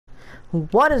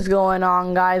What is going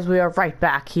on, guys? We are right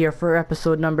back here for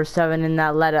episode number 7. In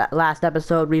that last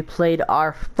episode, we played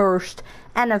our first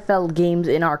NFL games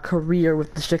in our career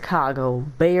with the Chicago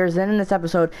Bears. And in this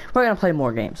episode, we're going to play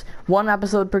more games. One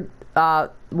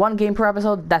game per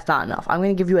episode, that's not enough. I'm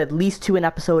going to give you at least 2 an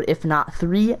episode, if not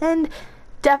 3. And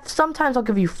sometimes I'll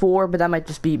give you 4, but that might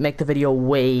just make the video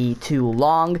way too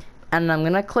long. And I'm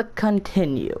going to click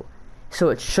continue. So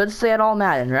it should say it all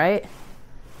Madden, right?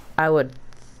 I would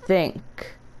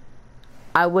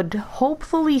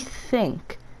hopefully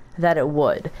think that it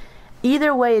would.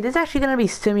 Either way, it is actually going to be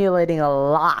simulating a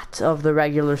lot of the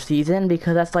regular season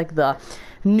because that's like the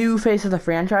new face of the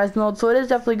franchise mode, so it is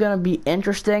definitely going to be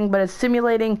interesting, but it's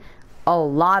simulating a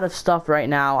lot of stuff right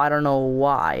now. I don't know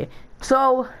why.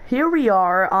 So here we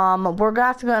are. We're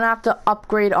gonna have to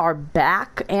upgrade our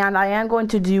back, and I am going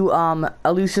to do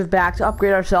elusive back to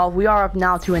upgrade ourselves. We are up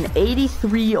now to an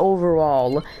 83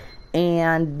 overall.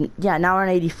 And yeah, now we're in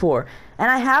 84.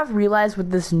 And I have realized with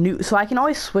this new, so I can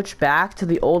always switch back to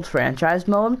the old franchise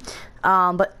mode,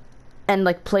 and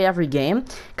like play every game,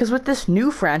 because with this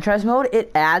new franchise mode it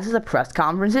adds the press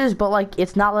conferences, but like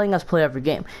it's not letting us play every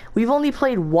game. We've only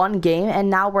played 1 game and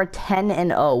now we're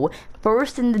 10-0,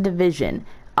 first in the division,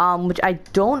 which I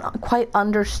don't quite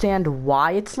understand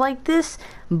why it's like this,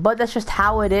 but that's just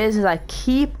how it is. I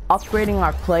keep upgrading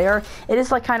our player. It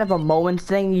is like kind of a moments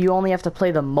thing. You only have to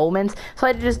play the moments. So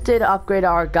I just did upgrade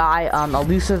our guy,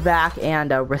 elusive back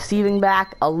and receiving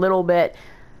back a little bit.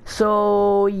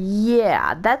 So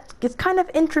yeah, it's kind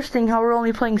of interesting how we're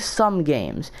only playing some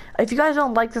games. If you guys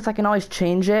don't like this, I can always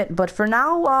change it, but for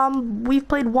now, we've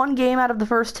played 1 game out of the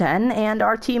first 10, and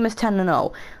our team is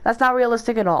 10-0. That's not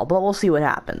realistic at all, but we'll see what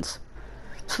happens.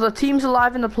 So the team's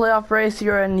alive in the playoff race.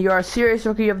 You're a serious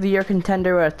Rookie of the Year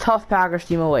contender where a tough Packers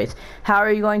team awaits. How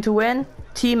are you going to win?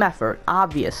 Team effort,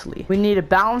 obviously. We need a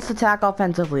balanced attack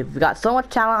offensively. We've got so much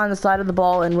talent on the side of the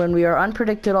ball, and when we are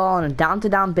unpredictable on a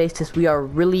down-to-down basis, we are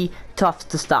really tough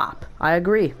to stop. I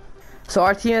agree. So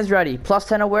our team is ready.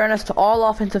 +10 awareness to all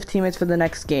offensive teammates for the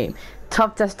next game.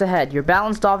 Tough test ahead. Your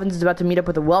balanced offense is about to meet up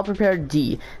with a well-prepared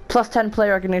D. +10 play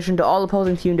recognition to all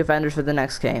opposing team defenders for the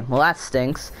next game. Well, that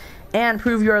stinks. And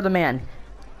prove you're the man.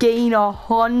 Gain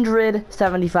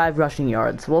 175 rushing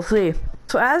yards. We'll see.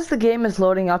 So as the game is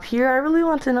loading up here, I really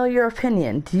want to know your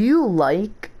opinion. Do you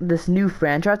like this new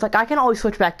franchise? Like, I can always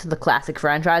switch back to the classic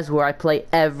franchise where I play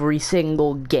every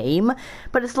single game,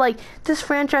 but it's like this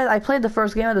franchise, I played the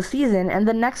first game of the season, and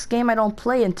the next game I don't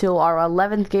play until our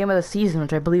 11th game of the season,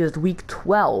 which I believe is week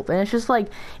 12. And it's just like,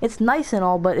 it's nice and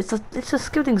all, but it's just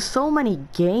skipping so many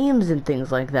games and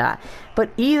things like that.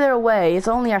 But either way, it's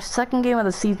only our 2nd game of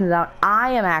the season that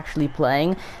I am actually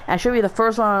playing, and should be the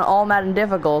first one on all Madden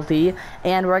difficulty,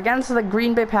 and we're against the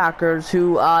Green Bay Packers,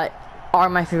 who are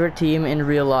my favorite team in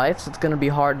real life, so it's going to be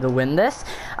hard to win this.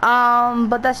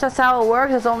 But that's just how it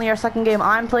works. It's only our 2nd game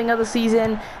I'm playing of the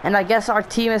season, and I guess our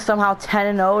team is somehow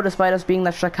 10-0 despite us being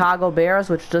the Chicago Bears,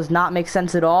 which does not make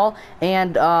sense at all.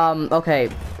 And, okay,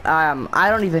 I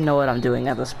don't even know what I'm doing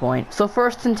at this point. So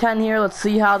 1st and 10 here, let's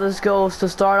see how this goes. To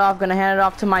start off, going to hand it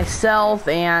off to myself,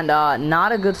 and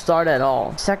not a good start at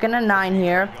all. 2nd and 9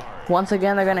 here. Once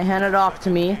again, they're going to hand it off to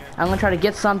me. I'm going to try to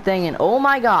get something, and oh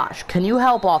my gosh, can you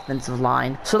help, offensive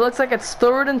line? So it looks like it's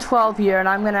 3rd and 12 here, and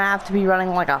I'm going to have to be running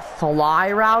like a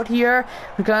fly route here.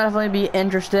 It's going to definitely be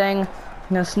interesting. I'm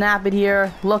going to snap it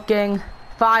here, looking,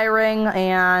 firing,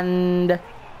 and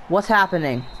what's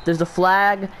happening? There's a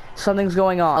flag. Something's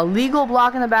going on. Illegal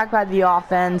block in the back by the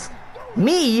offense.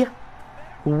 Me?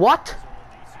 What?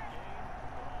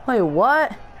 Wait,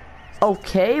 what?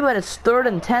 Okay, but it's 3rd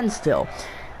and 10 still.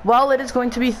 Well, it is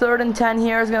going to be 3rd and 10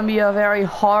 here. It's going to be a very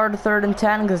hard 3rd and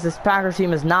 10 because this Packers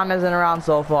team is not messing around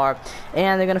so far.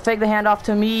 And they're going to fake the handoff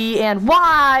to me, and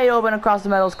wide open across the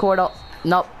middle court. Oh,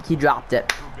 nope, he dropped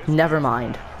it. Never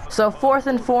mind. So 4th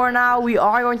and 4 now. We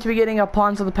are going to be getting a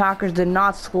punt, so the Packers did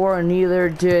not score, and neither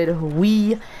did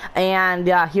we. And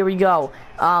here we go.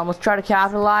 Let's try to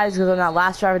capitalize because on that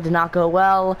last drive it did not go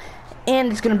well.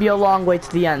 And it's going to be a long way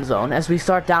to the end zone as we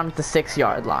start down at the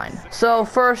 6-yard line. So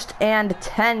 1st and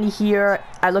 10 here.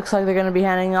 It looks like they're going to be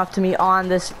handing off to me on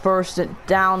this 1st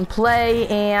down play,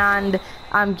 and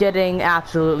I'm getting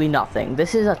absolutely nothing.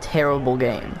 This is a terrible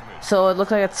game. So it looks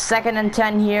like it's 2nd and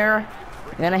 10 here.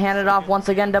 I'm going to hand it off once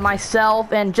again to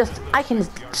myself, and I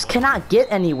just cannot get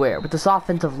anywhere with this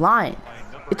offensive line.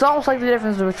 It's almost like the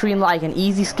difference between like an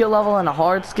easy skill level and a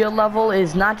hard skill level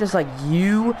is not just like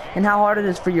you and how hard it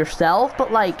is for yourself,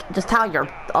 but like just how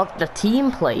the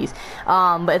team plays.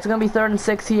 But it's going to be 3rd and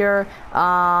 6 here. They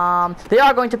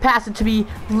are going to pass it to me.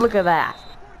 Look at that.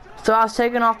 So I was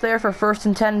taking off there for 1st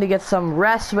and 10 to get some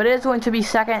rest, but it is going to be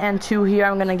 2nd and 2 here.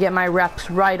 I'm going to get my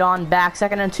reps right on back.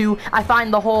 2nd and 2, I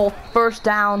find the hole, 1st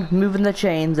down, moving the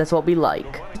chains. That's what we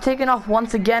like. Taking off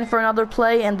once again for another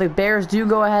play, and the Bears do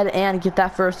go ahead and get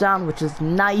that 1st down, which is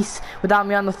nice without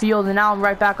me on the field. And now I'm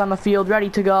right back on the field, ready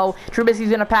to go. Trubisky's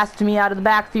going to pass it to me out of the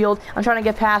backfield. I'm trying to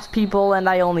get past people, and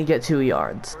I only get 2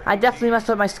 yards. I definitely messed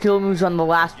up my skill moves on the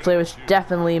last play, which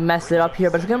definitely messed it up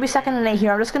here, but it's going to be 2nd and 8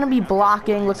 here. I'm just going to be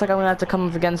blocking. Looks like I'm going to have to come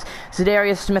up against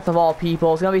Zadarius Smith of all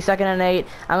people. It's going to be 2nd and 8.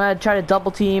 I'm going to try to double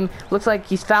team. Looks like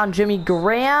he's found Jimmy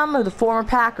Graham, the former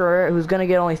Packer, who's going to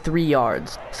get only 3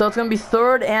 yards. So it's going to be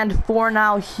 3rd and 4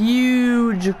 now.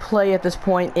 Huge play at this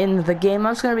point in the game.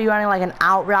 I'm just going to be running like an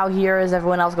out route here as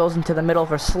everyone else goes into the middle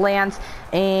for slants.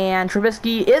 And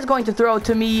Trubisky is going to throw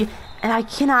to me, and I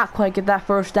cannot quite get that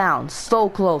 1st down. So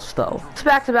close, though. It's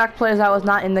back-to-back plays. I was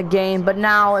not in the game, but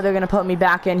now they're going to put me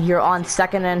back in here on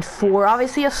 2nd and 4.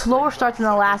 Obviously, a slower start than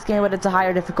the last game, but it's a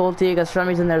higher difficulty because for some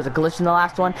reason there's a glitch in the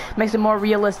last one. Makes it more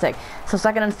realistic. So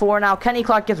 2nd and 4 now. Kenny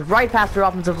Clark gets right past their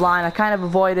offensive line. I kind of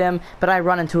avoid him, but I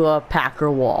run into a Packer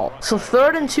wall. So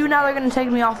 3rd and 2 now. They're going to take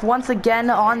me off once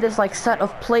again on this like set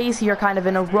of plays here kind of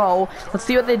in a row. Let's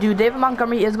see what they do. David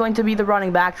Montgomery is going to be the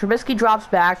running back. Trubisky drops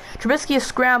back. Trubisky is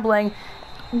scrambling.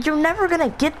 You're never gonna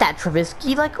get that,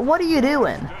 Trubisky. Like, what are you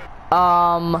doing?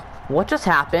 What just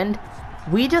happened?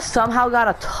 We just somehow got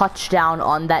a touchdown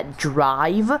on that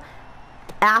drive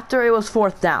after it was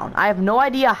 4th down. I have no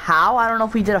idea how. I don't know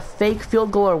if we did a fake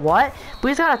field goal or what, but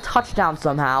we just got a touchdown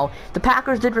somehow. The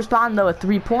Packers did respond, though, with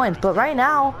 3 points, but right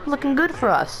now, looking good for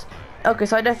us. Okay,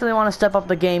 so I definitely want to step up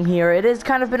the game here. It has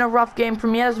kind of been a rough game for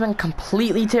me. It has been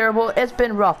completely terrible. It's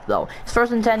been rough, though. It's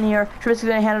 1st and 10 here. Trubisky's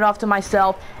going to hand it off to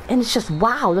myself. And it's just,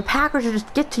 wow, the Packers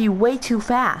just get to you way too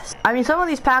fast. I mean, some of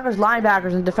these Packers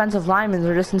linebackers and defensive linemen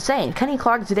are just insane. Kenny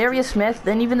Clark, Zadarius Smith,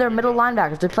 and even their middle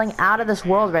linebackers. They're playing out of this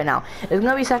world right now. It's going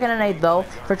to be 2nd and 8, though,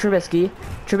 for Trubisky.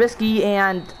 Trubisky,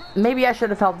 and maybe I should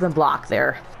have helped them block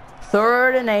there.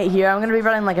 3rd and 8 here. I'm going to be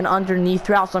running like an underneath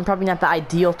route, so I'm probably not the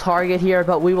ideal target here,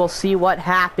 but we will see what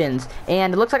happens.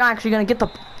 And it looks like I'm actually going to get the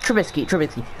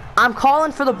Trubisky. I'm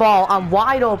calling for the ball. I'm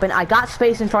wide open. I got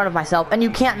space in front of myself, and you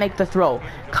can't make the throw.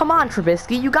 Come on,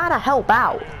 Trubisky. You got to help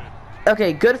out.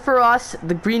 Okay, good for us.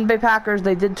 The Green Bay Packers,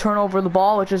 they did turn over the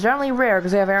ball, which is generally rare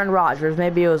because they have Aaron Rodgers.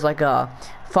 Maybe it was like a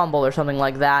fumble or something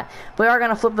like that. But we are going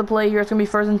to flip the play here. It's going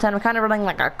to be 1st and 10. We're kind of running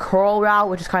like a curl route,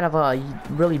 which is kind of a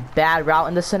really bad route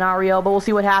in this scenario, but we'll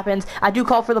see what happens. I do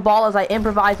call for the ball as I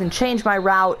improvise and change my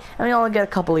route, and we only get a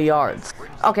couple of yards.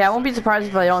 Okay, I won't be surprised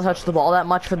if I don't touch the ball that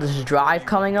much for this drive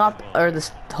coming up, or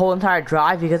this whole entire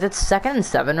drive, because it's 2nd and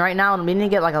 7 right now, and we need to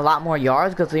get like a lot more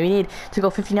yards, because we need to go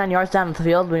 59 yards down the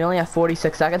field. We only have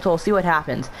 46 seconds, so we'll see what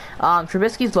happens.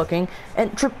 Trubisky's looking,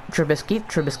 and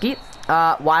Trubisky,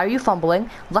 why are you fumbling?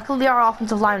 Luckily, our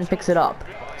offensive lineman picks it up.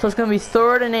 So it's going to be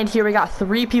 3rd and 8 here. We got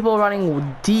 3 people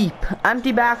running deep.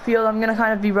 Empty backfield. I'm going to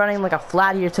kind of be running like a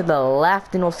flat here to the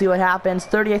left, and we'll see what happens.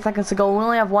 38 seconds to go. We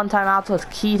only have 1 timeout, so it's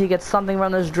key to get something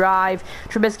from this drive.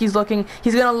 Trubisky's looking.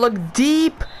 He's going to look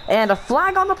deep, and a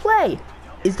flag on the play.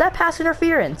 Is that pass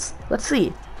interference? Let's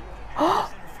see.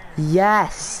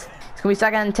 Yes. It's going to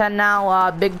be 2nd and 10 now.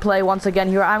 Big play once again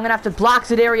here. I'm going to have to block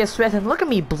Zadarius Smith, and look at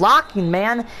me blocking,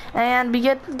 man. And we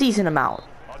get a decent amount.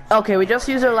 Okay, we just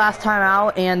used our last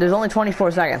timeout, and there's only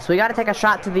 24 seconds. So we got to take a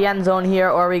shot to the end zone here,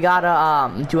 or we got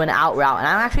to do an out route. And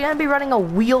I'm actually going to be running a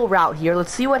wheel route here.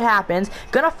 Let's see what happens.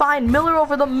 Going to find Miller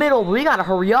over the middle. We got to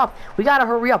hurry up.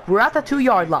 We're at the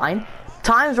 2-yard line.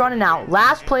 Time's running out.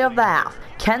 Last play of the half.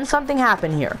 Can something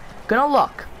happen here? Going to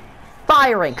look.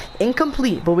 Firing.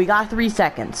 Incomplete, but we got 3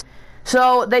 seconds.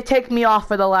 So they take me off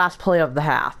for the last play of the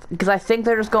half, because I think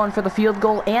they're just going for the field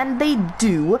goal, and they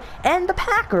do. And the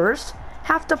Packers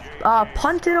have to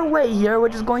punt it away here,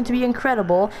 which is going to be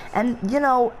incredible. And you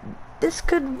know, this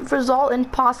could result in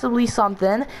possibly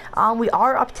something. We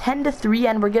are up 10-3,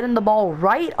 and we're getting the ball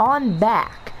right on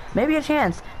back. Maybe a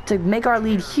chance to make our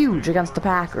lead huge against the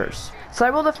Packers. So I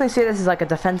will definitely say this is like a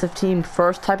defensive team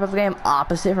first type of game,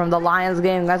 opposite from the Lions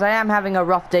game, guys. I am having a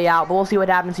rough day out, but we'll see what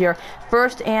happens here.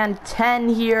 1st and 10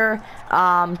 here.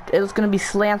 It's going to be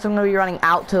slants. I'm going to be running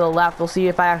out to the left. We'll see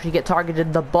if I actually get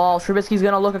targeted the ball. Trubisky's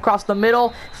going to look across the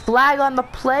middle. Flag on the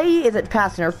play. Is it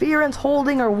pass interference,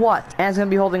 holding, or what? And it's going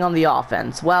to be holding on the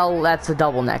offense. Well, that's a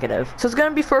double negative. So it's going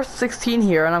to be 1st 16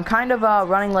 here, and I'm kind of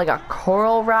running like a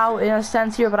curl route in a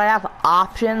sense here, but I have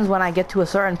options when I get to a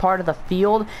certain part of the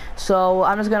field. So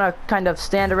I'm just going to kind of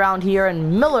stand around here,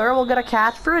 and Miller will get a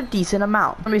catch for a decent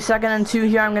amount. It's going to be 2nd and 2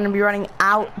 here. I'm going to be running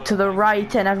out to the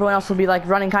right, and everyone else will be like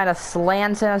running kind of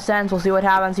slants in a sense. We'll see what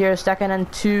happens here. 2nd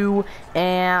and 2,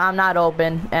 and I'm not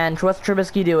open. And what's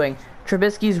Trubisky doing?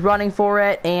 Trubisky's running for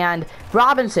it, and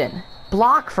Robinson.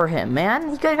 Block for him, man.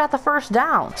 He could have got the first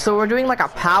down. So we're doing like a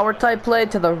power type play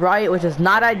to the right, which is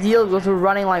not ideal because we're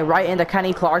running like right into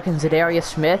Kenny Clark and Zadarius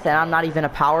Smith, and I'm not even a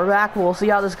power back. We'll see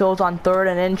how this goes on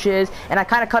 3rd and inches, and I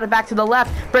kind of cut it back to the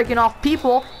left, breaking off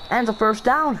people, and a first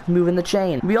down, moving the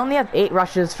chain. We only have 8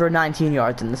 rushes for 19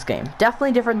 yards in this game.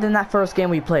 Definitely different than that first game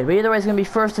we played. But either way, it's going to be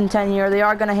 1st and 10 here. They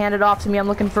are going to hand it off to me. I'm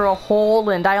looking for a hole,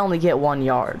 and I only get 1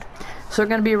 yard. So we're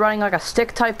going to be running like a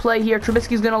stick type play here.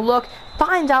 Trubisky's going to look,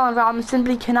 finds Allen Robinson,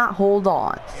 but he cannot hold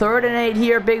on. 3rd and 8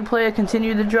 here, big play to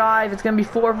continue the drive. It's going to be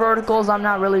 4 verticals. I'm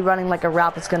not really running like a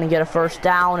route that's going to get a first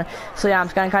down. So yeah, I'm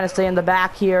just going to kind of stay in the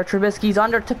back here. Trubisky's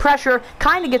under to pressure,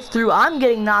 kind of gets through. I'm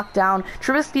getting knocked down.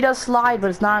 Trubisky does slide, but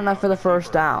it's not enough for the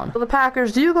first down. So the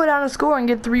Packers do go down to score and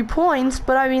get 3 points,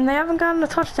 but I mean, they haven't gotten a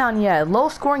touchdown yet. Low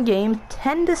scoring game,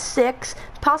 10-6.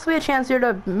 Possibly a chance here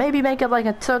to maybe make it like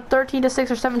a 13-6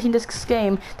 or 17-6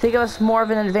 game to give us more of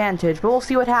an advantage, but we'll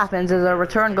see what happens as our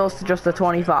return goes to just the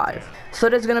 25. So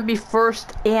it is going to be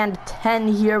 1st and 10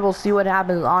 here. We'll see what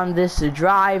happens on this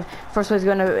drive. First one's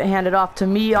going to hand it off to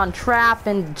me on trap,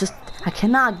 and just I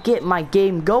cannot get my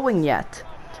game going yet.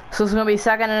 So it's going to be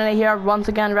 2nd and 8 here. Once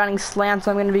again, running slant,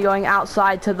 so I'm going to be going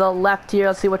outside to the left here.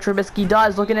 Let's see what Trubisky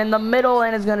does. Looking in the middle,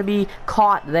 and it's going to be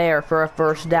caught there for a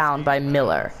first down by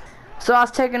Miller. So I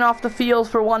was taken off the field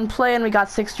for 1 play, and we got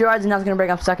 6 yards, and now it's going to bring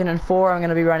up 2nd and 4. I'm going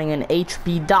to be running an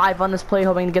HB dive on this play,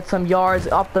 hoping to get some yards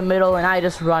up the middle, and I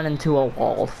just run into a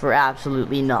wall for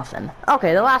absolutely nothing.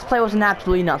 Okay, the last play was an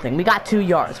absolutely nothing. We got 2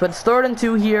 yards, but it's 3rd and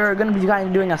 2 here. We're going to be kind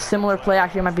of doing a similar play.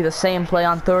 Actually, it might be the same play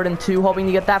on 3rd and 2, hoping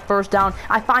to get that first down.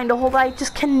 I find a hole, but I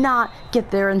just cannot get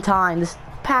there in time. This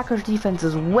Packers defense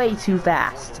is way too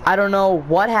fast. I don't know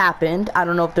what happened. I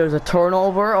don't know if there's a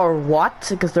turnover or what,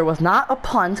 because there was not a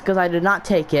punt because I did not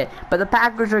take it. But the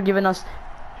Packers are giving us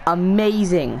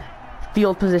amazing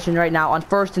field position right now on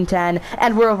 1st and 10,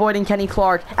 and we're avoiding Kenny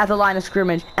Clark at the line of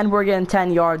scrimmage, and we're getting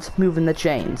 10 yards, moving the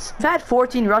chains. We've had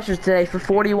 14 rushes today for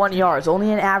 41 yards,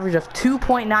 only an average of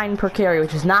 2.9 per carry,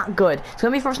 which is not good. It's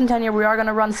going to be 1st and 10 here. We are going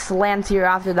to run slants here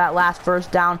after that last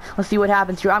first down. Let's see what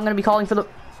happens here. I'm going to be calling for the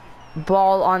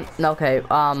ball on, okay,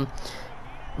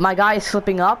 my guy is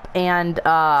slipping up, and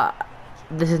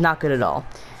this is not good at all.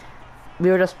 We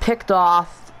were just picked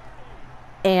off,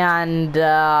 and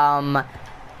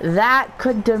that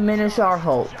could diminish our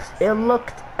hopes. It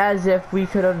looked as if we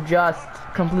could have just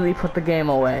completely put the game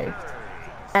away,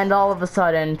 and all of a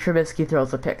sudden Trubisky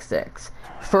throws a pick 6.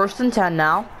 1st and 10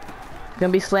 now.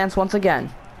 Gonna be slants once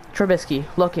again. Trubisky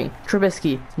looking.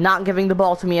 Trubisky not giving the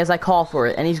ball to me as I call for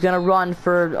it, and he's gonna run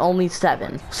for only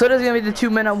 7. So there's gonna be the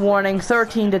 2-minute warning.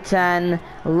 13-10.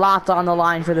 Lots on the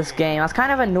line for this game. I was kind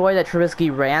of annoyed that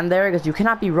Trubisky ran there because you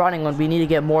cannot be running when we need to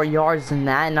get more yards than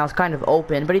that, and I was kind of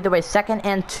open. But either way, 2nd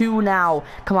and 2 now.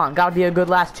 Come on, gotta be a good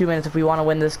last 2 minutes if we want to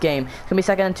win this game. It's gonna be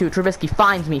 2nd and 2. Trubisky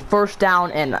finds me. First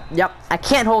down, and yep, I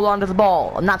can't hold on to the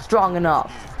ball. I'm not strong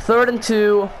enough. 3rd and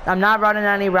 2. I'm not running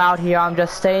any route here. I'm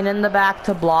just staying in the back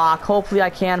to block. Hopefully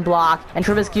I can block. And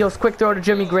Trubisky goes quick throw to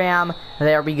Jimmy Graham.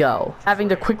 There we go. Having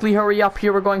to quickly hurry up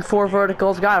here. We're going 4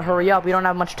 verticals. Gotta hurry up. We don't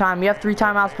have much time. We have 3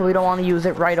 timeouts, but we don't want to use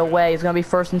it right away. It's gonna be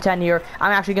 1st and 10 here.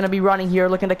 I'm actually gonna be running here,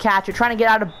 looking to catch it, trying to get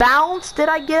out of bounds. Did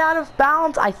I get out of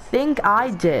bounds? I think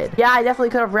I did. Yeah, I definitely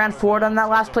could have ran forward on that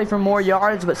last play for more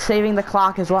yards, but saving the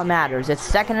clock is what matters. It's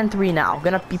 2nd and 3 now.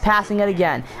 Gonna be passing it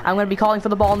again. I'm gonna be calling for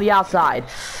the ball on the outside.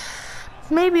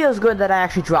 Maybe it was good that I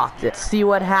actually dropped it. See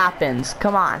what happens.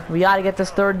 Come on. We got to get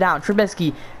this 3rd down.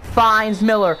 Trubisky finds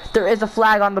Miller. There is a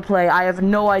flag on the play. I have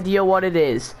no idea what it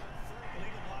is.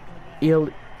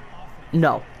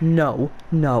 No.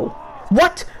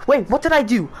 What? Wait, what did I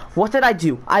do? What did I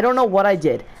do? I don't know what I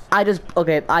did. I just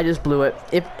blew it.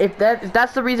 If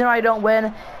that's the reason why I don't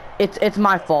win, it's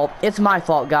my fault. It's my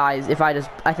fault, guys.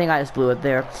 I think I just blew it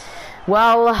there.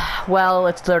 Well,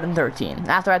 it's 3rd and 13.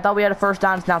 After I thought we had a first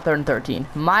down, it's now 3rd and 13.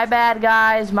 My bad,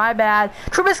 guys. My bad.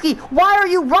 Trubisky, why are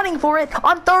you running for it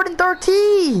on 3rd and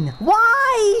 13?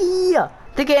 Why?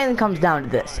 The game comes down to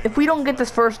this. If we don't get this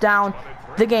first down,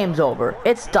 the game's over.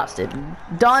 It's dusted.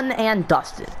 Done and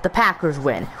dusted. The Packers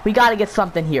win. We got to get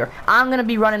something here. I'm going to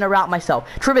be running a route myself.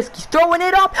 Trubisky's throwing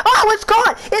it up. Oh, it's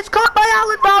caught. It's caught by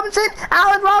Allen Robinson.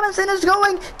 Allen Robinson is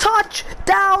going.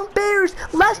 Touchdown, Bears.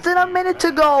 Less than a minute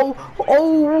to go.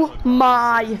 Oh,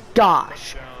 my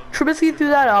gosh. Trubisky threw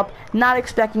that up, not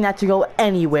expecting that to go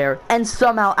anywhere. And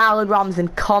somehow Allen Robinson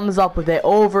comes up with it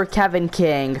over Kevin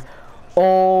King.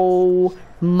 Oh,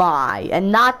 my.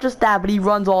 And not just that, but he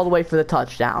runs all the way for the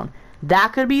touchdown.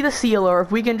 That could be the sealer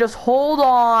if we can just hold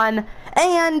on.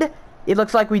 And it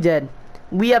looks like we did.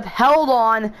 We have held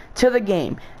on to the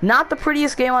game. Not the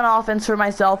prettiest game on offense for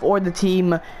myself or the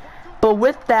team. But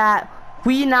with that,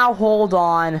 we now hold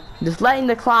on, just letting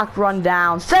the clock run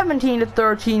down.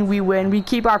 17-13, we win. We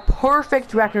keep our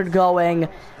perfect record going.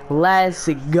 Let's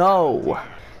go.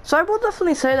 So I will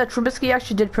definitely say that Trubisky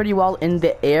actually did pretty well in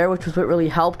the air, which was what really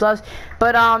helped us.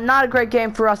 But not a great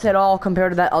game for us at all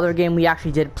compared to that other game we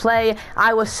actually did play.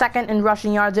 I was second in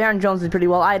rushing yards. Aaron Jones did pretty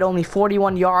well. I had only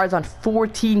 41 yards on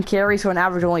 14 carries, so an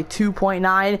average of only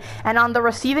 2.9. And on the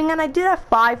receiving end, I did have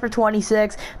 5 for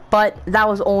 26, but that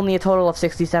was only a total of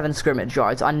 67 scrimmage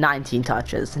yards on 19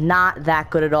 touches. Not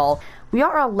that good at all. We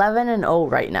are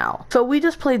 11-0 right now. So we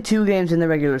just played 2 games in the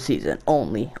regular season.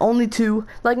 Only 2.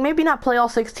 Like, maybe not play all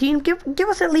 16. Give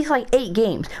us at least like 8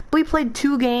 games. But we played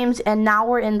 2 games, and now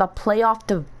we're in the playoff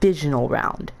divisional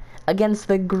round against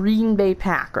the Green Bay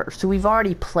Packers. So we've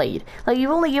already played. Like, you've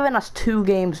only given us 2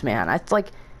 games, man. It's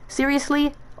like,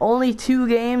 seriously? Only 2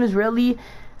 games? Really?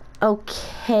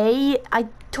 Okay. I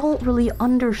don't really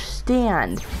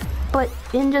understand. But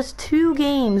in just 2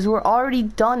 games, we're already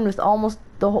done with almost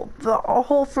the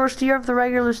whole first year of the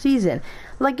regular season.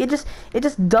 Like, it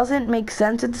just doesn't make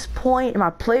sense at this point.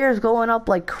 My players going up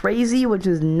like crazy, which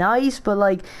is nice, but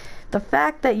like the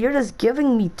fact that you're just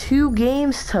giving me 2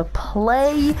 games to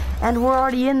play and we're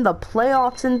already in the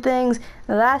playoffs and things,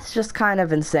 that's just kind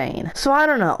of insane. So I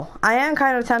don't know. I am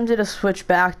kind of tempted to switch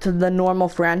back to the normal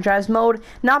franchise mode,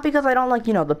 not because I don't like,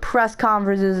 you know, the press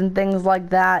conferences and things like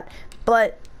that,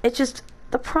 but it's just,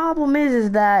 the problem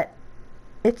is that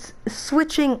it's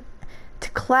switching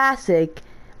to classic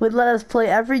would let us play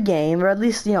every game, or at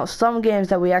least, you know, some games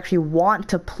that we actually want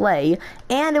to play,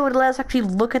 and it would let us actually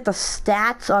look at the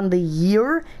stats on the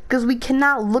year, because we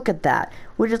cannot look at that,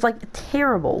 which is like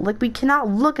terrible. Like, we cannot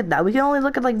look at that. We can only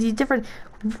look at like these different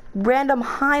random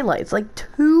highlights. Like,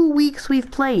 2 weeks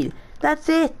we've played. That's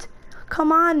it.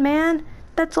 Come on, man.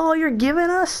 That's all you're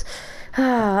giving us?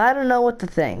 I don't know what to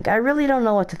think. I really don't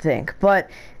know what to think, but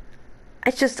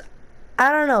it's just,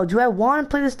 I don't know. Do I want to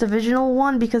play this divisional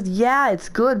one? Because, yeah, it's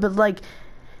good, but, like,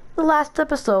 the last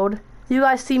episode, you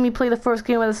guys see me play the first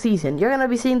game of the season. You're going to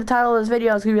be seeing the title of this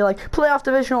video. It's going to be like, playoff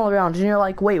divisional round. And you're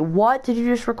like, wait, what? Did you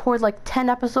just record, like, 10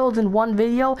 episodes in one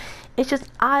video? It's just,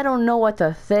 I don't know what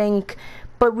to think.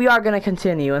 But we are going to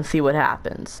continue and see what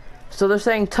happens. So they're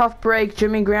saying tough break.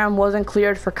 Jimmy Graham wasn't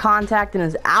cleared for contact and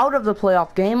is out of the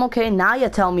playoff game. Okay, now you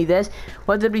tell me this.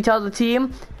 What did we tell the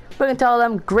team? We're going to tell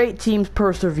them great teams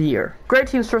persevere. Great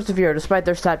teams persevere despite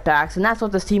their setbacks, and that's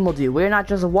what this team will do. We're not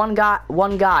just one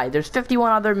guy. There's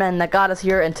 51 other men that got us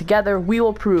here, and together we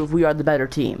will prove we are the better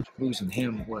team. Losing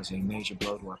him was a major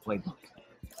blow to our playbook.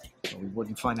 But we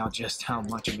wouldn't find out just how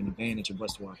much of an advantage it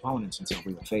was to our opponents until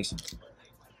we were facing them.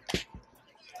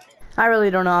 I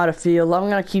really don't know how to feel. I'm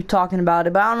going to keep talking about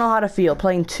it, but I don't know how to feel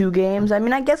playing 2 games. I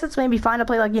mean, I guess it's maybe fine to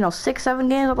play, like, you know, 6, 7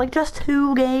 games, but, like, just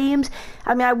 2 games.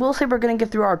 I mean, I will say we're going to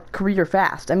get through our career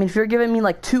fast. I mean, if you're giving me,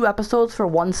 like, 2 episodes for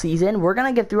 1 season, we're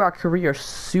going to get through our career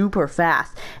super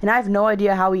fast. And I have no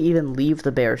idea how we even leave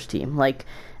the Bears team. Like,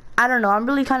 I don't know. I'm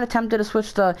really kind of tempted to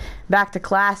switch back to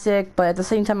Classic, but at the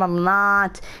same time, I'm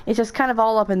not. It's just kind of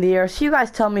all up in the air. So you guys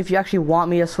tell me if you actually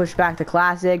want me to switch back to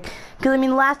Classic. Because, I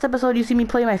mean, last episode, you see me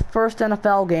play my first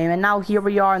NFL game, and now here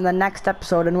we are in the next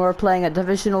episode, and we're playing a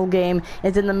divisional game.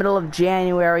 It's in the middle of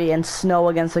January, and snow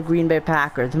against the Green Bay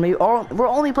Packers. And we're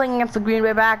only playing against the Green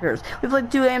Bay Packers. We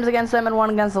played 2 games against them and 1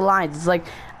 against the Lions. It's like,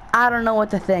 I don't know what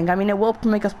to think. I mean, it will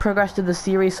make us progress to the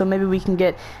series, so maybe we can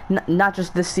get not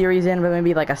just this series in, but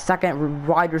maybe like a second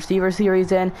wide receiver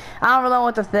series in. I don't really know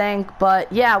what to think,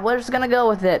 but yeah, we're just going to go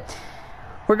with it.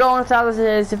 We're going with how this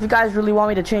is. If you guys really want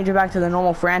me to change it back to the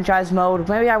normal franchise mode,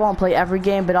 maybe I won't play every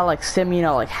game, but I'll like sim, you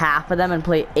know, like half of them and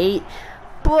play 8.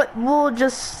 But we'll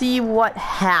just see what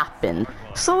happens.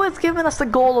 So it's given us the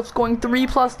goal of scoring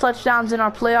 3+ touchdowns in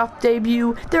our playoff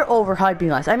debut. They're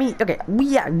overhyping us. I mean, okay,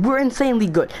 we're insanely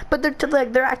good, but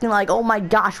they're acting like, oh my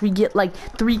gosh, we get like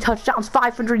 3 touchdowns,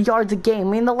 500 yards a game.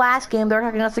 I mean, the last game they're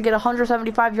expecting us to get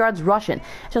 175 yards rushing.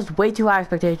 Just way too high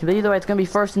expectations. But either way, it's gonna be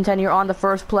 1st and 10 here on the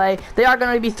first play. They are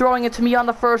gonna be throwing it to me on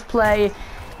the first play.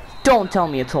 Don't tell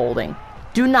me it's holding.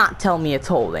 Do not tell me it's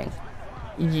holding.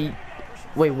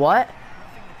 Wait, what?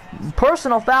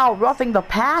 Personal foul, roughing the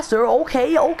passer.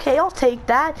 Okay, I'll take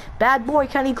that. Bad boy,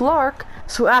 Kenny Clark.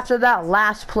 So after that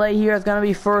last play here, it's going to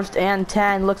be 1st and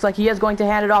 10. Looks like he is going to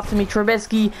hand it off to me,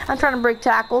 Trubisky. I'm trying to break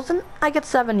tackles, and I get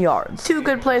 7 yards. 2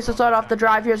 good plays to start off the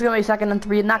drive here. It's going to be 2nd and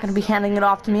 3. Not going to be handing it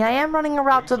off to me. I am running a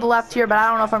route to the left here, but I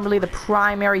don't know if I'm really the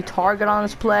primary target on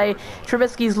this play.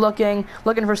 Trubisky's looking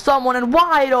for someone, and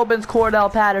wide opens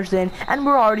Cordell Patterson, and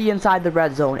we're already inside the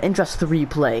red zone in just 3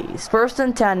 plays. 1st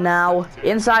and 10 now,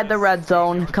 inside the red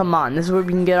zone. Come on, this is where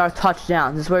we can get our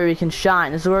touchdowns. This is where we can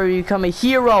shine. This is where we become a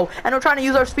hero, and we're trying to to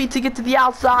use our speed to get to the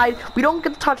outside. We don't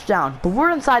get the touchdown, but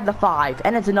we're inside the 5,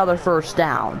 and it's another first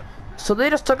down. So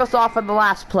they just took us off at the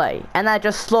last play, and that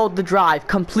just slowed the drive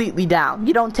completely down.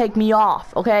 You don't take me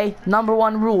off, okay? Number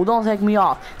 1 rule, don't take me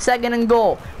off. 2nd and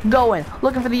goal, going,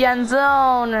 looking for the end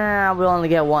zone. We'll only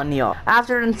get 1 yard.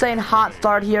 After an insane hot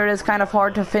start here, it is kind of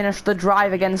hard to finish the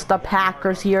drive against the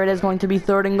Packers here. It is going to be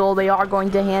 3rd and goal. They are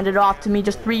going to hand it off to me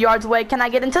just 3 yards away. Can I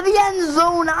get into the end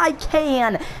zone? I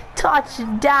can.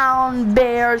 Touchdown,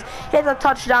 Bears. It's a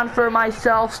touchdown for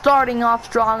myself, starting off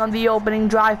strong on the opening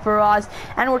drive for us,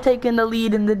 and we're taking the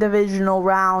lead in the divisional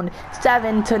round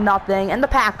 7-0, and the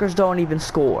Packers don't even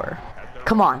score.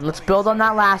 Come on, let's build on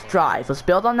that last drive. Let's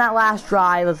build on that last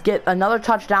drive. Let's get another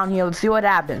touchdown here. Let's see what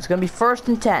happens. It's gonna be 1st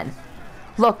and 10.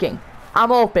 Looking,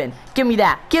 I'm open. Give me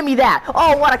that. Give me that.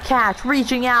 Oh, what a catch.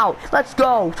 Reaching out. Let's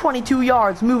go. 22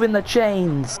 yards, moving the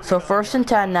chains. So 1st and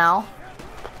 10 now.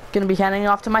 Gonna be handing it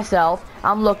off to myself.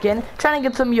 I'm looking, trying to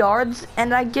get some yards,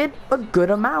 and I get a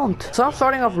good amount. So I'm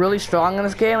starting off really strong in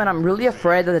this game, and I'm really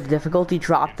afraid that the difficulty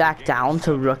dropped back down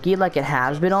to rookie like it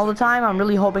has been all the time. I'm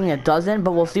really hoping it doesn't,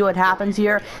 but we'll see what happens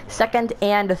here. 2nd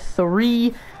and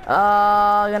 3.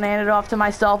 Gonna hand it off to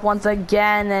myself once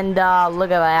again, and look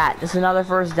at that. Just another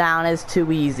first down is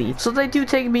too easy. So they do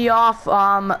take me off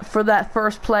for that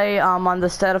first play on the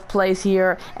set of plays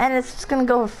here, and it's just gonna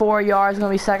go for 4 yards. It's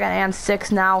gonna be 2nd and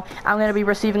 6 now. I'm gonna be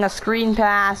receiving a screen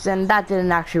pass, and that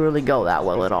didn't actually really go that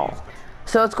well at all.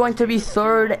 So it's going to be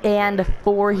 3rd and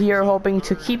 4 here, hoping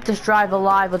to keep this drive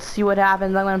alive. Let's see what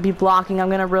happens. I'm going to be blocking. I'm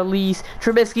going to release.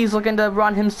 Trubisky's looking to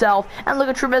run himself. And look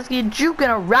at Trubisky juking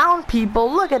around people.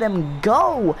 Look at him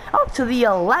go up to the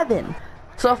 11.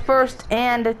 So 1st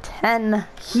and 10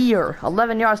 here.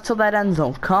 11 yards till that end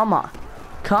zone. Come on.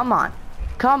 Come on.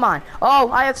 Come on. Oh,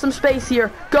 I have some space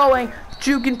here. Going.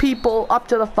 Juking people up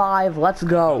to the 5. Let's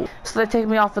go. So they take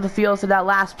me off of the field to that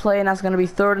last play, and that's going to be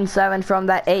 3rd and 7 from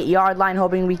that 8-yard line,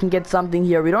 hoping we can get something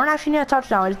here. We don't actually need a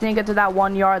touchdown. We just need to get to that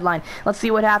 1-yard line. Let's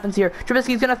see what happens here.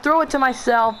 Trubisky's going to throw it to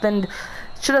myself, and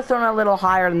should have thrown a little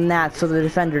higher than that so the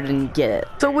defender didn't get it.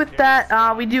 So with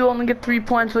that, we do only get 3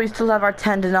 points, but we still have our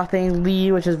 10-0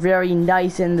 lead, which is very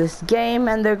nice in this game,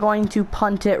 and they're going to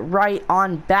punt it right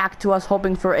on back to us,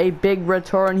 hoping for a big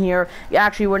return here.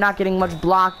 Actually, we're not getting much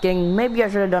blocking. Maybe I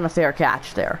should have done a fair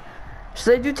catch there.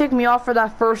 So they do take me off for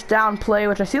that first down play,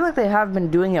 which I feel like they have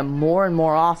been doing it more and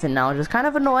more often now, which is kind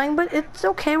of annoying, but it's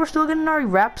okay. We're still getting our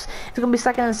reps. It's going to be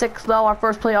 2nd and 6, though. Our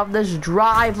first play of this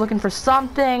drive, looking for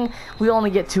something. We only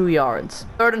get 2 yards.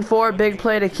 3rd and 4, big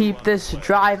play to keep this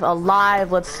drive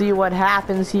alive. Let's see what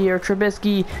happens here.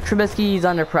 Trubisky's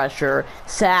under pressure.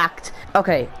 Sacked.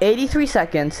 Okay, 83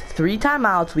 seconds, 3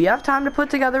 timeouts. We have time to put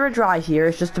together a drive here.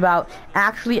 It's just about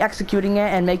actually executing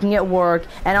it and making it work.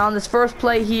 And on this first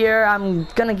play here, I'm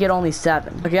gonna get only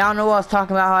 7. Okay, I don't know what I was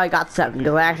talking about how I got 7,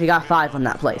 because I actually got 5 on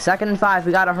that play. 2nd and 5,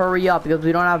 we gotta hurry up because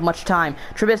we don't have much time.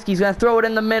 Trubisky's gonna throw it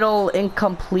in the middle,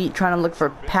 incomplete, trying to look for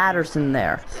Patterson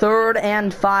there. 3rd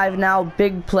and 5 now,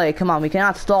 big play. Come on, we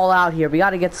cannot stall out here. We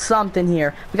gotta get something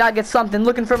here. We gotta get something.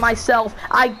 Looking for myself.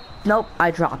 Nope, I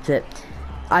dropped it.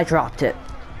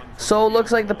 So it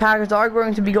looks like the Packers are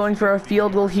going to be going for a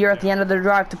field goal here at the end of their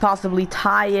drive to possibly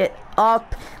tie it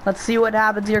up. Let's see what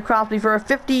happens here. Crosby for a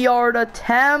 50-yard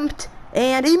attempt,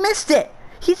 and he missed it.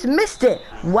 He's missed it.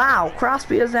 Wow,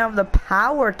 Crosby doesn't have the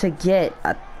power to get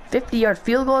a 50-yard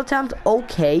field goal attempt.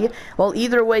 Okay, well,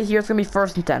 either way here, it's going to be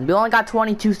 1st and 10. We only got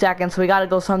 22 seconds, so we got to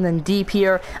go something deep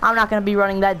here. I'm not going to be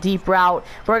running that deep route.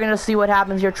 We're going to see what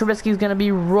happens here. Trubisky's going to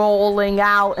be rolling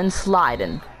out and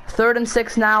sliding. 3rd and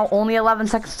 6 now, only 11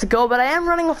 seconds to go, but I am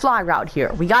running a fly route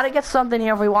here. We got to get something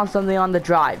here if we want something on the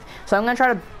drive. So I'm going to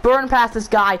try to burn past this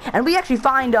guy, and we actually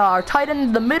find our tight end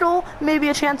in the middle, maybe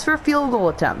a chance for a field goal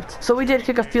attempt. So we did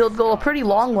kick a field goal, a pretty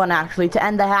long one actually, to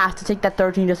end the half to take that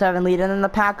 13-7 lead, and then the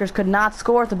Packers could not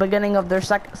score at the beginning of their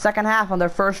second half on their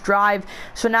first drive.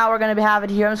 So now we're going to have it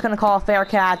here. I'm just going to call a fair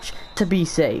catch to be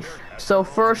safe. So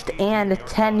 1st and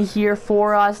 10 here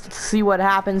for us. Let's see what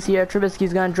happens here.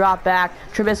 Trubisky's going to drop back.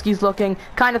 Trubisky's looking,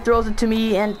 kind of throws it to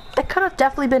me, and that could have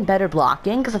definitely been better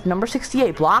blocking, because if number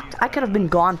 68 blocked, I could have been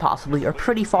gone possibly, or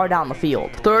pretty far down the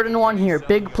field. 3rd and 1 here.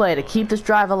 Big play to keep this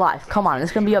drive alive. Come on,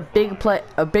 it's going to be a big play,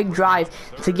 a big drive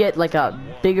to get like a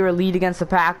bigger lead against the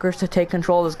Packers to take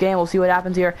control of this game. We'll see what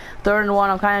happens here. 3rd and 1,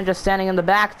 I'm kind of just standing in the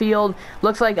backfield.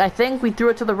 Looks like I think we threw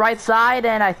it to the right side,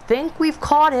 and I think we've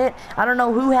caught it. I don't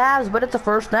know who has, but it's a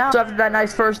first down. So after that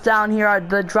nice first down here,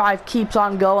 the drive keeps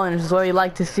on going, which is what we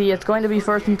like to see. It's going to be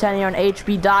 1st and 10 here, an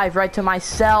HB dive right to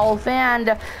myself,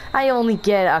 and I only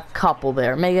get a couple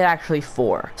there, make it actually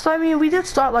 4. So I mean, we did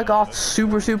start like off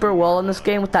super well in this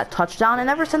game with that touchdown, and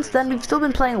ever since then we've still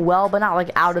been playing well, but not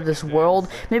like out of this world.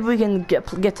 Maybe we can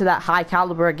get to that high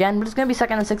caliber again, but it's going to be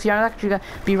 2nd and 6 here. I'm actually going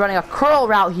to be running a curl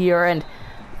route here, and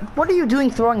what are you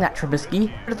doing throwing that,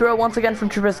 Trubisky? To throw it once again from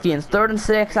Trubisky. It's 3rd and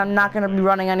 6. I'm not going to be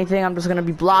running anything. I'm just going to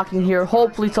be blocking here.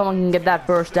 Hopefully someone can get that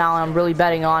first down. I'm really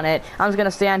betting on it. I'm just going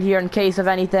to stand here in case of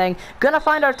anything. Going to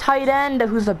find our tight end,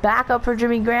 who's the backup for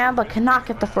Jimmy Graham, but cannot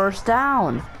get the first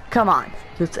down. Come on.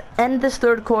 Let's end this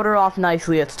 3rd quarter off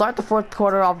nicely. Let's start the 4th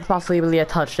quarter off with possibly a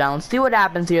touchdown. Let's see what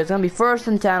happens here. It's going to be 1st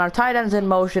and 10. Our tight end's in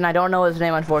motion. I don't know his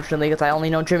name, unfortunately, because I only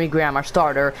know Jimmy Graham, our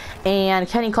starter. And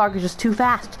Kenny Clark is just too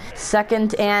fast.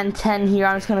 2nd and 10 here.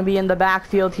 I'm just going to be in the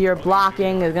backfield here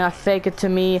blocking. They're going to fake it to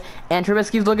me. And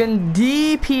Trubisky's looking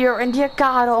deep here, and you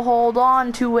got to hold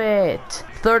on to it.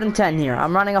 3rd and 10 here.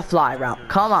 I'm running a fly route.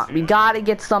 Come on. We got to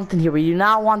get something here. We do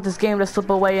not want this game to slip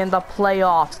away in the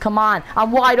playoffs. Come on.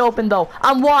 I'm wide open, though.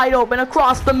 I'm wide open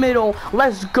across the middle.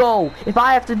 Let's go. If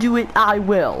I have to do it, I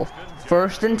will.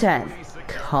 1st and 10.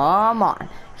 Come on.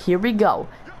 Here we go.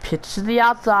 Pitch to the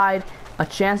outside. A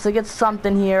chance to get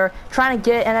something here. Trying to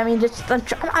get, and I mean,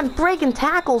 I'm breaking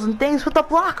tackles and things, but the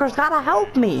blockers got to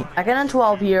help me. 2nd and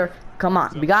 12 here. Come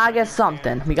on, we gotta get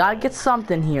something. We gotta get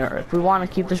something here if we want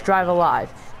to keep this drive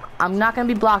alive. I'm not gonna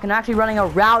be blocking. I'm actually running a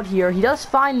route here. He does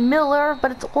find Miller,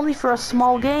 but it's only for a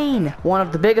small gain. One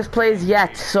of the biggest plays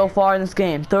yet so far in this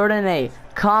game. 3rd and 8.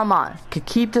 Come on, could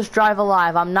keep this drive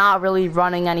alive. I'm not really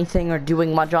running anything or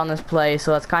doing much on this play,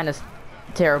 so that's kind of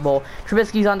terrible.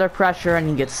 Trubisky's under pressure and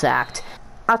he gets sacked.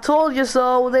 I told you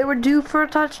so. They were due for a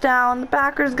touchdown. The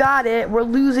Packers got it. We're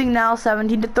losing now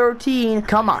 17-13.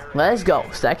 Come on. Let's go.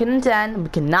 2nd and 10. We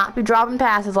cannot be dropping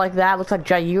passes like that. Looks like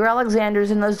Jair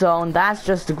Alexander's in the zone. That's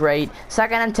just great.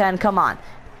 2nd and 10. Come on.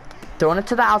 Throwing it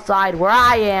to the outside where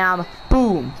I am.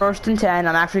 Boom. 1st and 10.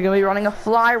 I'm actually going to be running a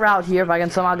fly route here if I can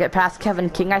somehow get past Kevin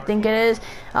King, I think it is.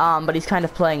 But he's kind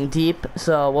of playing deep,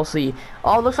 so we'll see.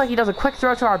 Oh, it looks like he does a quick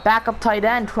throw to our backup tight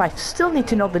end, who I still need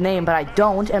to know the name, but I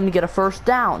don't, and we get a first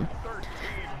down.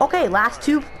 Okay, last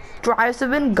 2 drives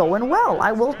have been going well.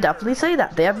 I will definitely say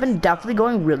that. They have been definitely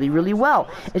going really well.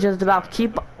 It's just about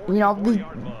keep, you know,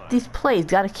 these plays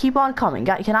got to keep on coming.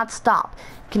 You cannot stop.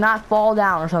 Cannot fall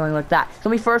down or something like that. It's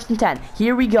going to be 1st and 10.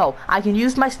 Here we go. I can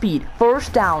use my speed.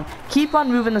 First down. Keep on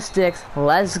moving the sticks.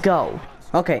 Let's go.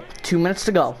 Okay, 2 minutes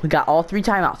to go. We got all 3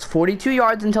 timeouts. 42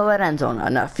 yards until that end zone.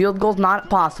 And a field goal's not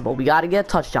possible. We got to get a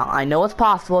touchdown. I know it's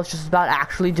possible. It's just about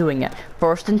actually doing it.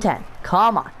 1st and 10.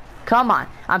 Come on. Come on.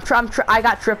 I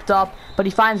got tripped up, but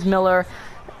he finds Miller.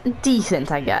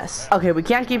 Decent, I guess. Okay, we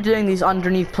can't keep doing these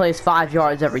underneath plays 5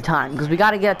 yards every time, because we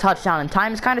got to get a touchdown, and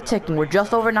time is kind of ticking. We're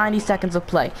just over 90 seconds of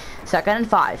play. 2nd and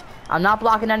 5. I'm not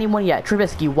blocking anyone yet.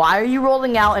 Trubisky, why are you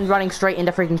rolling out and running straight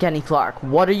into freaking Kenny Clark?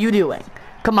 What are you doing?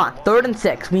 Come on, 3rd and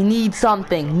 6. We need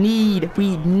something.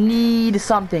 We need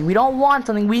something. We don't want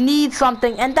something. We need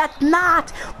something, and that's not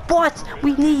what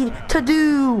we need to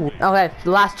do. Okay,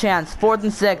 the last chance. 4th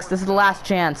and 6. This is the last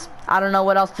chance. I don't know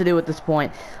what else to do at this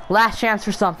point. Last chance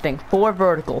for something. 4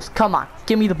 verticals. Come on,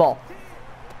 give me the ball.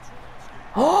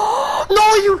 Oh,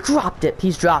 no, you dropped it.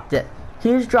 He's dropped it.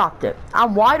 He's dropped it.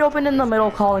 I'm wide open in the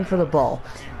middle calling for the ball.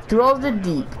 Throws it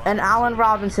deep, and Allen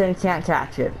Robinson can't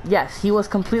catch it. Yes, he was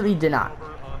completely denied.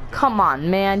 Come on,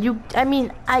 man.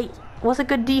 Was it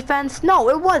good defense? No,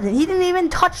 it wasn't. He didn't even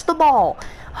touch the ball.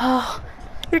 Oh,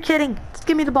 you're kidding. Just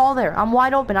give me the ball there. I'm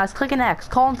wide open. I was clicking X,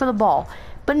 calling for the ball.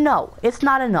 But no, it's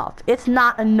not enough. It's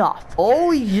not enough.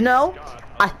 Oh, you know,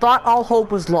 I thought all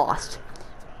hope was lost.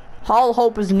 All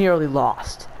hope is nearly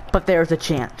lost. But there's a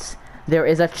chance. There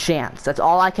is a chance. That's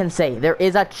all I can say. There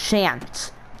is a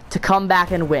chance to come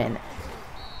back and win.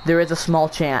 There is a small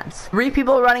chance. 3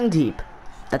 people running deep.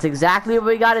 That's exactly what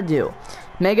we got to do.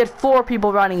 Make it 4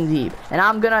 people running deep. And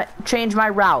I'm going to change my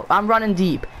route. I'm running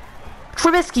deep.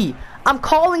 Trubisky, I'm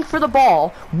calling for the ball.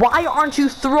 Why aren't you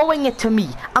throwing it to me?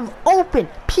 I'm open.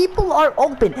 People are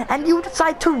open. And you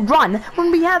decide to run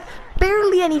when we have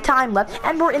barely any time left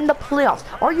and we're in the playoffs.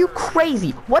 Are you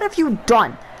crazy? What have you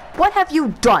done? What have you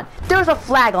done? There's a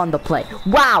flag on the play.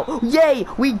 Wow. Yay.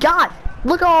 We got.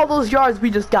 Look at all those yards we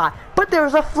just got. But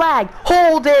there's a flag.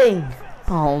 Holding.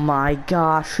 Oh my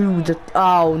gosh,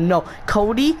 oh no.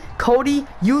 Cody,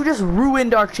 you just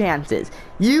ruined our chances.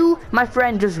 You, my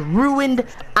friend, just ruined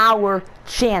our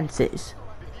chances.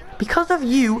 Because of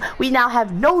you, we now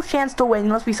have no chance to win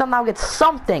unless we somehow get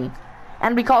something.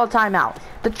 And we call a timeout.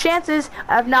 The chances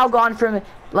have now gone from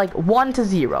like 1 to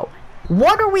 0.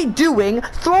 What are we doing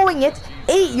throwing it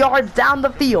 8 yards down the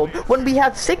field when we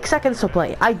have 6 seconds to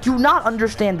play? I do not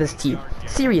understand this team.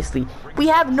 Seriously. We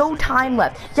have no time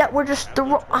left, yet we're just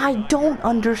I don't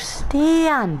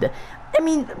understand. I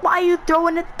mean, why are you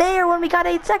throwing it there when we got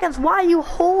 8 seconds? Why are you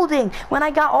holding when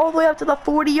I got all the way up to the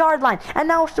 40-yard line? And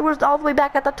now we're all the way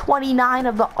back at the 29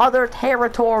 of the other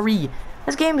territory.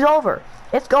 This game's over.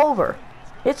 It's over.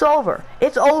 It's over.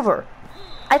 It's over.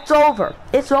 It's over.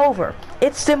 It's over.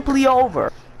 It's simply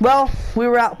over. Well, we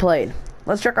were outplayed.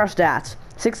 Let's check our stats.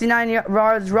 69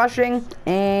 yards rushing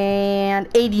and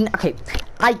 80. Okay,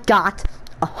 I got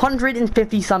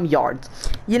 150 some yards.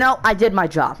 You know, I did my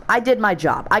job. I did my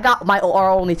job. I got our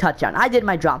only touchdown. I did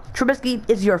my job. Trubisky,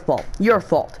 it's your fault. Your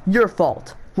fault. Your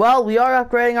fault. Well, we are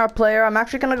upgrading our player. I'm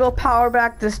actually going to go power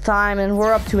back this time, and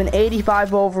we're up to an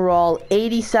 85 overall,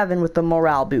 87 with the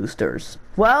morale boosters.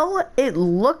 Well, it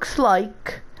looks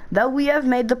like that we have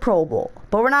made the Pro Bowl,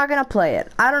 but we're not going to play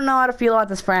it. I don't know how to feel about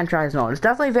this franchise mode. It's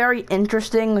definitely very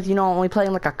interesting with, you know, only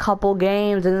playing like a couple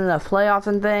games and then the playoffs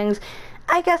and things.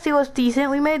 I guess it was decent.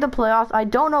 We made the playoffs. I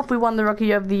don't know if we won the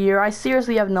Rookie of the Year. I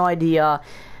seriously have no idea.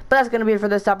 But that's going to be it for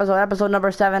this episode. Episode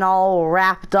number 7 all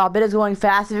wrapped up. It is going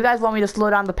fast. If you guys want me to slow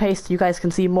down the pace so you guys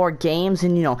can see more games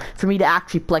and, you know, for me to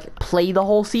actually play the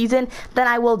whole season, then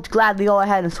I will gladly go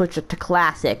ahead and switch it to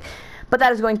Classic. But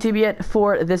that is going to be it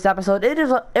for this episode.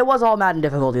 It was all Madden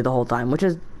difficulty the whole time, which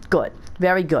is good.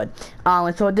 Very good.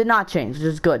 So it did not change, which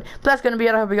is good. But that's going to be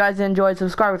it. I hope you guys enjoyed.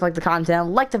 Subscribe if you like the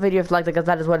content. Like the video if you like it, because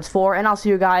that is what it's for. And I'll see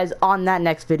you guys on that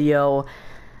next video.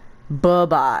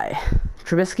 Bye-bye.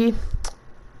 Trubisky,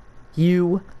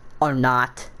 you are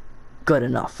not good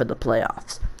enough for the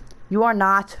playoffs. You are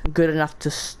not good enough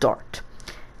to start.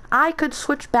 I could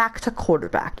switch back to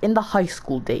quarterback in the high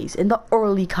school days, in the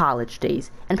early college days,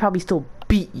 and probably still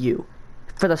beat you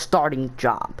for the starting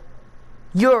job.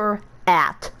 You're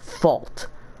at fault.